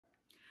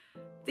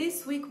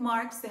This week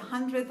marks the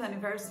 100th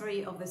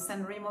anniversary of the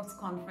San Remo's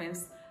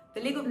Conference,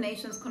 the League of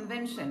Nations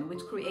Convention, which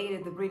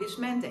created the British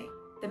Mandate.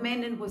 The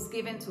mandate was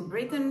given to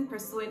Britain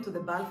pursuant to the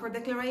Balfour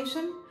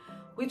Declaration,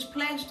 which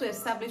pledged to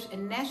establish a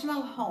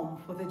national home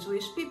for the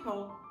Jewish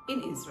people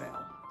in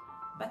Israel.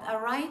 But a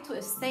right to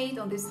a state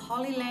on this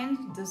holy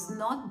land does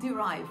not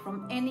derive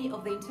from any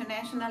of the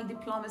international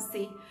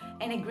diplomacy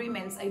and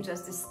agreements I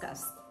just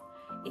discussed.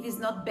 It is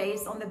not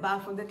based on the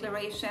Balfour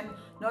Declaration,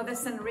 nor the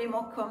San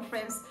Remo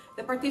Conference,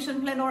 the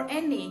Partition Plan, or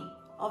any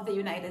of the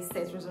United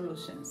States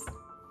resolutions.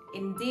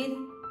 Indeed,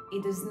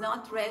 it does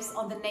not rest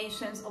on the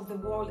nations of the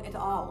world at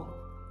all.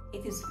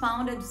 It is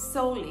founded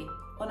solely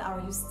on our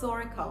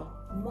historical,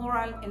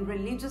 moral, and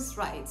religious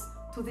rights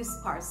to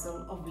this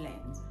parcel of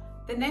land.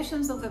 The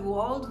nations of the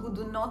world who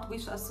do not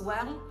wish us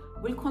well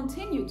will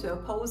continue to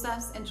oppose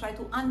us and try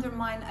to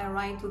undermine our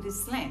right to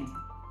this land.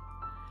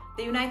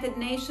 The United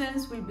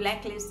Nations will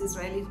blacklist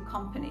Israeli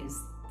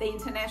companies. The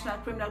International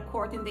Criminal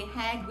Court in The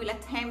Hague will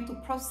attempt to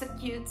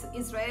prosecute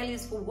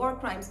Israelis for war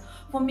crimes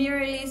for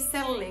merely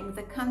settling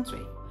the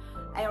country.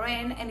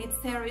 Iran and its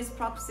terrorist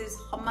proxies,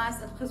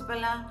 Hamas and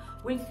Hezbollah,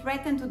 will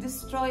threaten to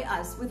destroy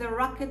us with their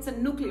rockets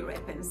and nuclear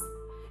weapons.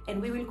 And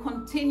we will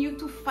continue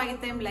to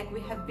fight them like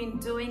we have been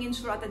doing in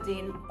Shurat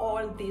HaDin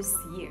all these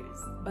years.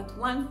 But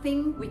one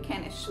thing we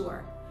can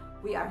assure,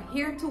 we are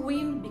here to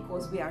win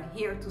because we are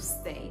here to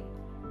stay.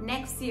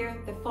 Next year,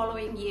 the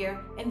following year,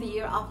 and the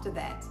year after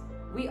that,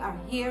 we are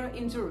here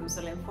in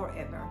Jerusalem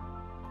forever.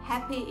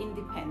 Happy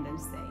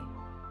Independence Day.